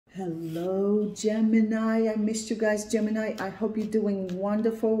Hello, Gemini. I missed you guys, Gemini. I hope you're doing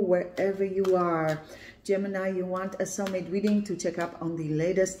wonderful wherever you are. Gemini, you want a soulmate reading to check up on the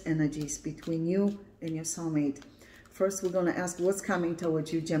latest energies between you and your soulmate. First, we're going to ask what's coming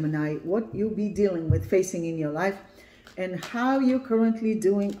towards you, Gemini, what you'll be dealing with, facing in your life, and how you're currently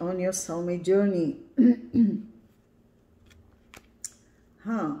doing on your soulmate journey.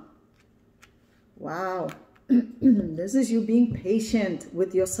 Wow. This is you being patient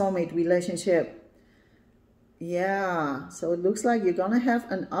with your soulmate relationship. Yeah, so it looks like you're going to have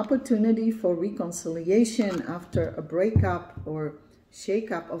an opportunity for reconciliation after a breakup or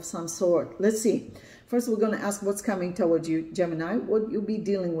shake-up of some sort. Let's see. First, we're going to ask what's coming towards you, Gemini, what you'll be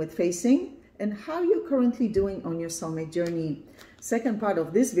dealing with, facing, and how you're currently doing on your soulmate journey. Second part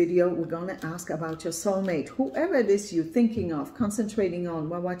of this video, we're going to ask about your soulmate, whoever it is you're thinking of, concentrating on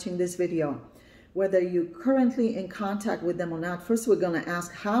while watching this video. Whether you're currently in contact with them or not, first we're going to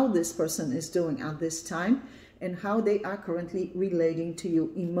ask how this person is doing at this time and how they are currently relating to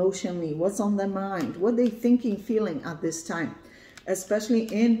you emotionally. What's on their mind? What they thinking, feeling at this time, especially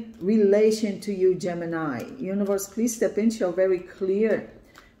in relation to you, Gemini. Universe, please step in, show very clear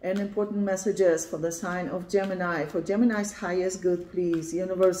and important messages for the sign of Gemini. For Gemini's highest good, please.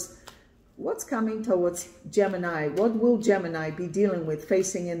 Universe, what's coming towards Gemini? What will Gemini be dealing with,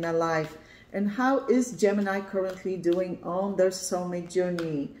 facing in their life? And how is Gemini currently doing on their soulmate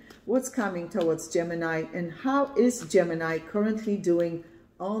journey? What's coming towards Gemini? And how is Gemini currently doing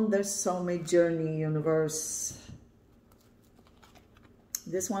on their soulmate journey, universe?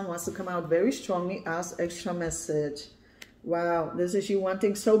 This one wants to come out very strongly as extra message. Wow, this is you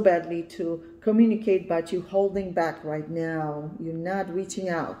wanting so badly to communicate, but you holding back right now. You're not reaching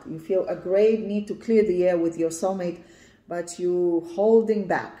out. You feel a great need to clear the air with your soulmate, but you holding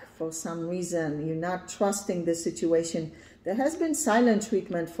back. For some reason, you're not trusting the situation. There has been silent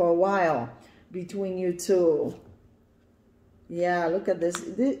treatment for a while between you two. Yeah, look at this.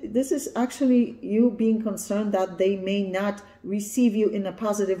 This is actually you being concerned that they may not receive you in a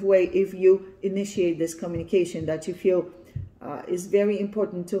positive way if you initiate this communication that you feel is very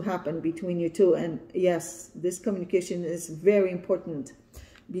important to happen between you two. And yes, this communication is very important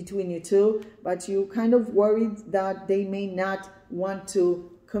between you two, but you kind of worried that they may not want to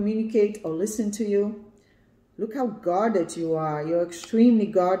communicate or listen to you. Look how guarded you are. You're extremely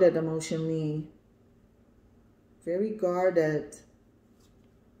guarded emotionally. Very guarded.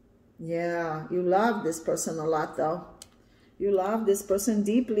 Yeah, you love this person a lot though. You love this person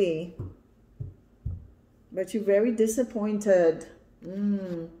deeply. But you're very disappointed.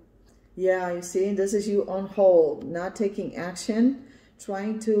 Yeah, you see, this is you on hold, not taking action,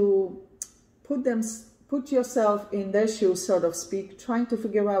 trying to put yourself in their shoes, so to speak, trying to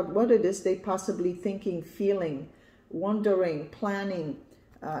figure out what it is they possibly thinking, feeling, wondering, planning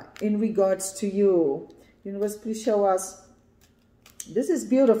in regards to you. Universe, please show us. This is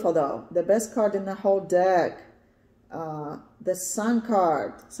beautiful though. The best card in the whole deck. The Sun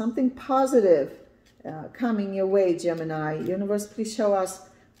card. Something positive coming your way, Gemini. Universe, please show us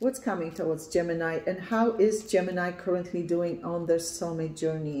what's coming towards Gemini and how is Gemini currently doing on their soulmate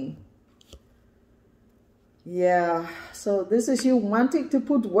journey. Yeah, so this is you wanting to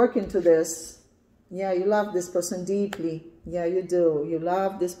put work into this. Yeah, you love this person deeply. Yeah, you do. You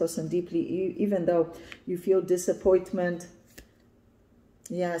love this person deeply, even though you feel disappointment.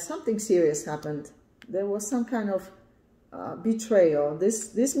 Yeah, something serious happened. There was some kind of betrayal.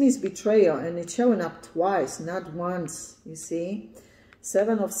 This means betrayal, and it's showing up twice, not once, you see.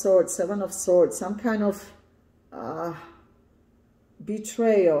 Seven of Swords, some kind of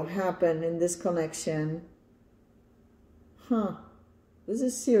betrayal happened in this connection. This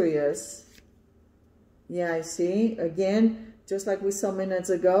is serious. Yeah, I see. Again, just like we saw minutes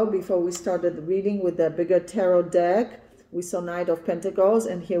ago before we started the reading with the bigger tarot deck, we saw Knight of Pentacles,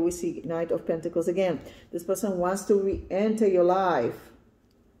 and here we see Knight of Pentacles again. This person wants to re-enter your life.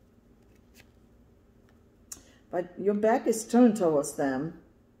 But your back is turned towards them.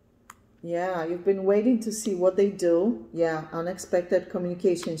 Yeah, you've been waiting to see what they do. Yeah, unexpected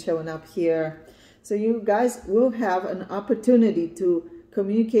communication showing up here. So you guys will have an opportunity to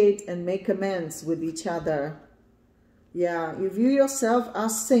communicate and make amends with each other. Yeah, you view yourself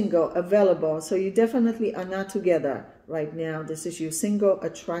as single, available. So you definitely are not together right now. This is you single,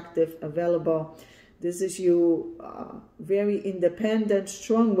 attractive, available. This is you very independent,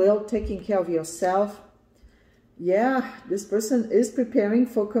 strong-willed, taking care of yourself. Yeah, this person is preparing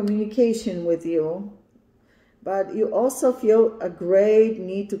for communication with you. But you also feel a great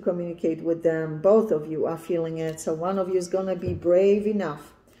need to communicate with them. Both of you are feeling it. So one of you is going to be brave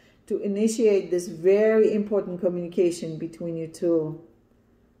enough to initiate this very important communication between you two.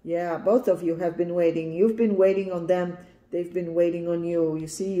 Yeah, both of you have been waiting. You've been waiting on them. They've been waiting on you. You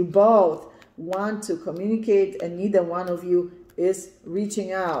see, you both want to communicate and neither one of you is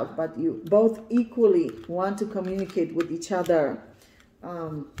reaching out, but you both equally want to communicate with each other.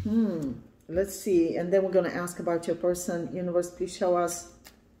 Let's see. And then we're going to ask about your person. Universe, please show us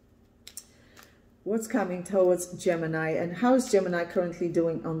what's coming towards Gemini and how is Gemini currently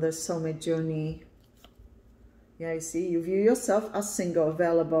doing on their soulmate journey. Yeah, you see, you view yourself as single,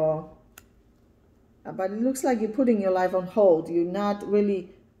 available. But it looks like you're putting your life on hold. You're not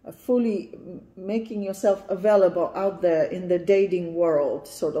really fully making yourself available out there in the dating world,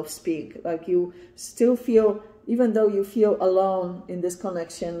 so to speak. Like you still feel, even though you feel alone in this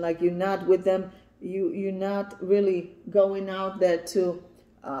connection, like you're not with them, you're not really going out there to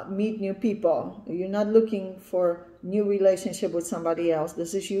meet new people. You're not looking for new relationship with somebody else.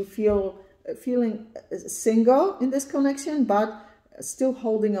 This is you feeling single in this connection, but still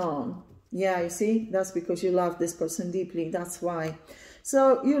holding on. Yeah, you see, that's because you love this person deeply. That's why.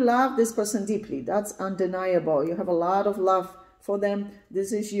 So you love this person deeply. That's undeniable. You have a lot of love for them.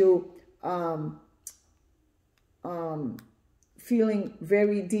 This is you feeling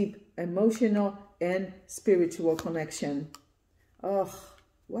very deep emotional and spiritual connection. Oh,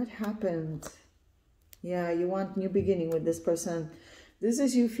 what happened? Yeah, you want new beginning with this person. This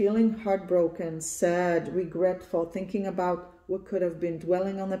is you feeling heartbroken, sad, regretful, thinking about what could have been,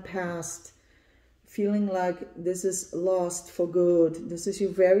 dwelling on the past, feeling like this is lost for good. This is you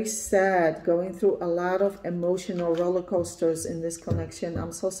very sad, going through a lot of emotional roller coasters in this connection.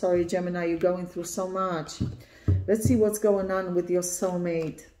 I'm so sorry, Gemini, you're going through so much. Let's see what's going on with your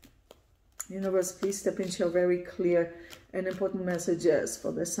soulmate. Universe, please step into your very clear and important messages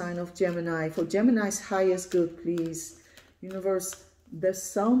for the sign of Gemini. For Gemini's highest good, please. Universe, the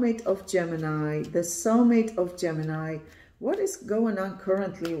soulmate of Gemini, the soulmate of Gemini. What is going on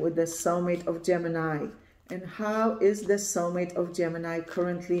currently with the soulmate of Gemini? And how is the soulmate of Gemini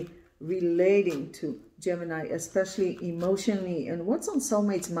currently relating to Gemini, especially emotionally? And what's on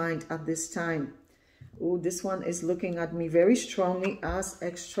soulmate's mind at this time? Oh, this one is looking at me very strongly as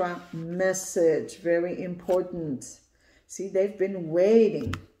extra message. Very important. See, they've been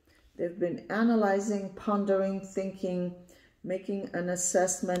waiting. They've been analyzing, pondering, thinking, making an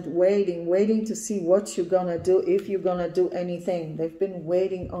assessment, waiting to see what you're gonna do, if you're gonna do anything. They've been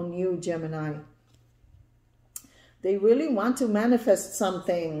waiting on you, Gemini. They really want to manifest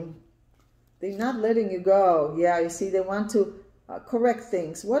something. They're not letting you go. Yeah, you see, they want to correct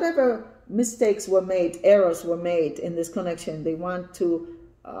things. Whatever mistakes were made, errors were made in this connection, they want to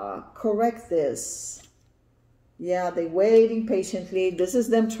correct this. Yeah, they're waiting patiently. This is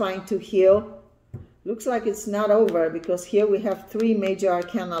them trying to heal. Looks like it's not over, because here we have 3 major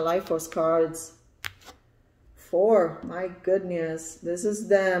arcana life force cards. 4, my goodness. This is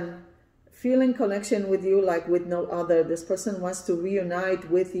them feeling connection with you like with no other. This person wants to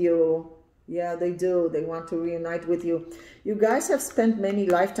reunite with you. Yeah, they do. They want to reunite with you. You guys have spent many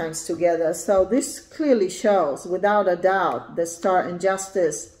lifetimes together. So this clearly shows, without a doubt, the star and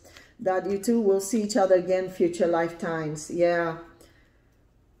justice, that you two will see each other again future lifetimes. Yeah.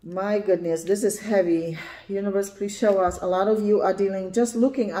 My goodness, this is heavy. Universe, please show us. A lot of you are dealing, just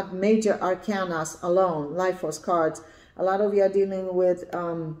looking at major arcanas alone, life force cards. A lot of you are dealing with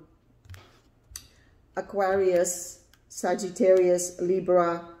Aquarius, Sagittarius,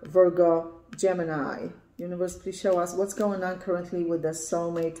 Libra, Virgo, Gemini. Universe, please show us what's going on currently with the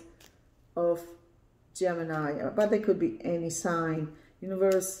soulmate of Gemini. But they could be any sign.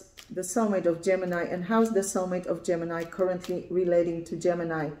 Universe, the soulmate of Gemini, and how's the soulmate of Gemini currently relating to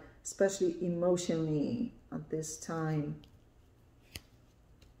Gemini, especially emotionally at this time?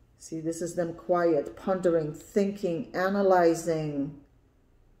 See, this is them quiet, pondering, thinking, analyzing.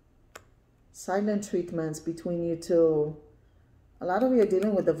 Silent treatments between you two. A lot of you are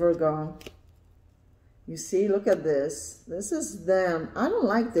dealing with the Virgo. You see, look at this. This is them. I don't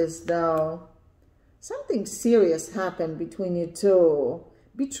like this though. Something serious happened between you two.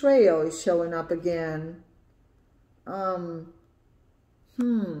 Betrayal is showing up again.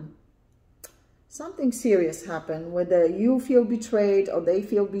 Something serious happened, whether you feel betrayed or they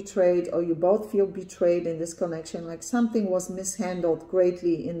feel betrayed or you both feel betrayed in this connection. Like something was mishandled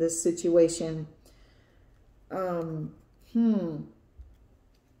greatly in this situation.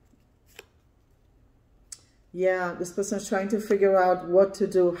 Yeah, this person's trying to figure out what to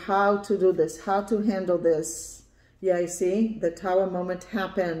do, how to do this, how to handle this. Yeah, you see, the Tower moment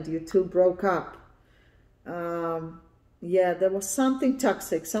happened. You two broke up. Yeah, there was something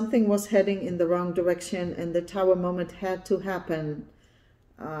toxic. Something was heading in the wrong direction, and the Tower moment had to happen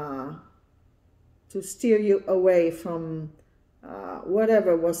to steer you away from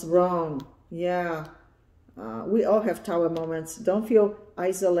whatever was wrong. Yeah, we all have tower moments. Don't feel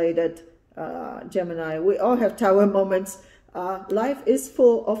isolated, Gemini. We all have tower moments. Life is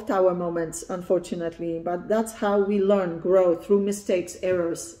full of tower moments, unfortunately, but that's how we learn, grow, through mistakes,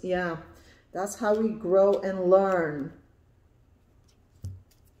 errors. Yeah, that's how we grow and learn.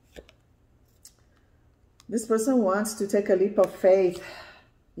 This person wants to take a leap of faith.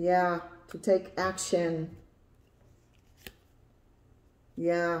 Yeah, to take action.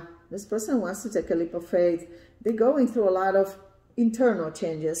 Yeah, this person wants to take a leap of faith. They're going through a lot of internal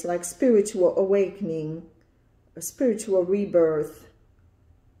changes, like spiritual awakening, a spiritual rebirth.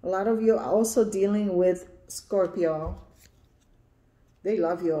 A lot of you are also dealing with Scorpio. They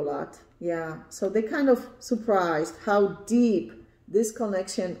love you a lot. Yeah, so they're kind of surprised how deep this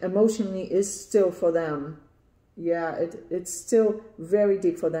connection emotionally is still for them. Yeah, it's still very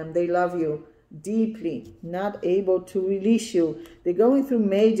deep for them. They love you deeply, not able to release you. They're going through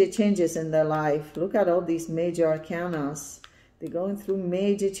major changes in their life. Look at all these major arcanas. They're going through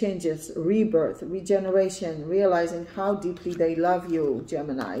major changes, rebirth, regeneration, realizing how deeply they love you,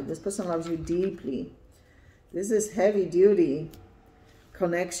 Gemini. This person loves you deeply. This is heavy duty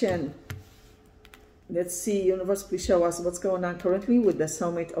connection. Let's see, universe, please show us what's going on currently with the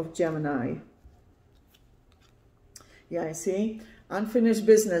soulmate of Gemini. Yeah, I see. Unfinished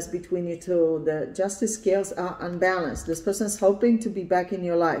business between you two. The justice scales are unbalanced. This person's hoping to be back in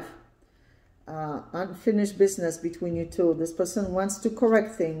your life. Unfinished business between you two. This person wants to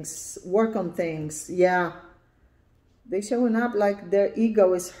correct things, work on things. Yeah. They're showing up like their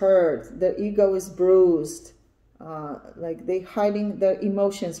ego is hurt. Their ego is bruised. Like they're hiding their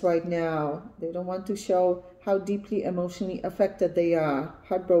emotions right now. They don't want to show how deeply emotionally affected they are.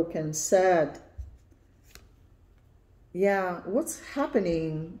 Heartbroken, sad. Yeah, what's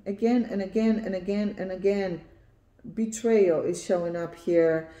happening again and again and again and again? Betrayal is showing up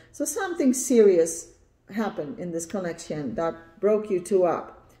here. So something serious happened in this connection that broke you two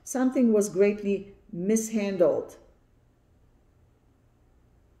up. Something was greatly mishandled.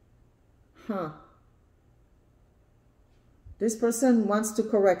 This person wants to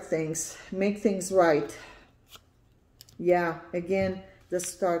correct things, make things right. Yeah, again, the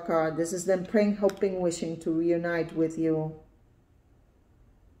Star card. This is them praying, hoping, wishing to reunite with you.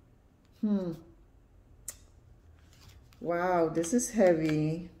 Wow, this is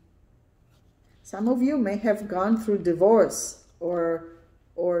heavy. Some of you may have gone through divorce or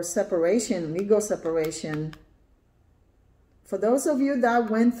separation, legal separation. For those of you that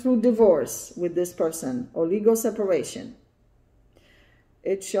went through divorce with this person or legal separation,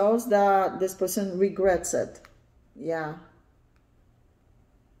 it shows that this person regrets it. Yeah.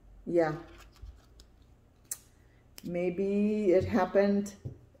 Yeah. Maybe it happened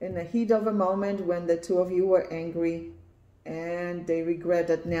in the heat of a moment when the two of you were angry and they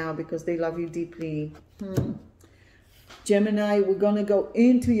regret it now because they love you deeply. Gemini, we're going to go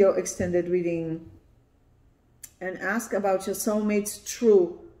into your extended reading and ask about your soulmate's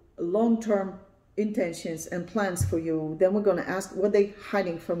true long-term intentions and plans for you. Then we're going to ask what they're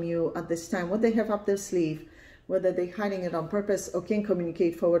hiding from you at this time, what they have up their sleeve, whether they're hiding it on purpose or can't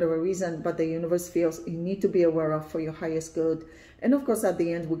communicate for whatever reason, but the universe feels you need to be aware of for your highest good. And of course, at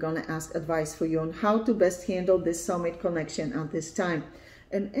the end, we're going to ask advice for you on how to best handle this soulmate connection at this time.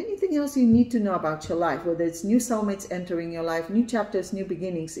 And anything else you need to know about your life, whether it's new soulmates entering your life, new chapters, new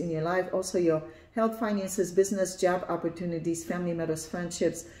beginnings in your life, also your health, finances, business, job opportunities, family matters,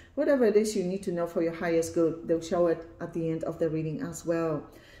 friendships, whatever it is you need to know for your highest good, they'll show it at the end of the reading as well.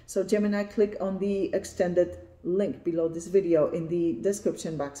 So Gemini, click on the extended link below this video in the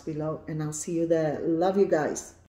description box below, and I'll see you there. Love you guys.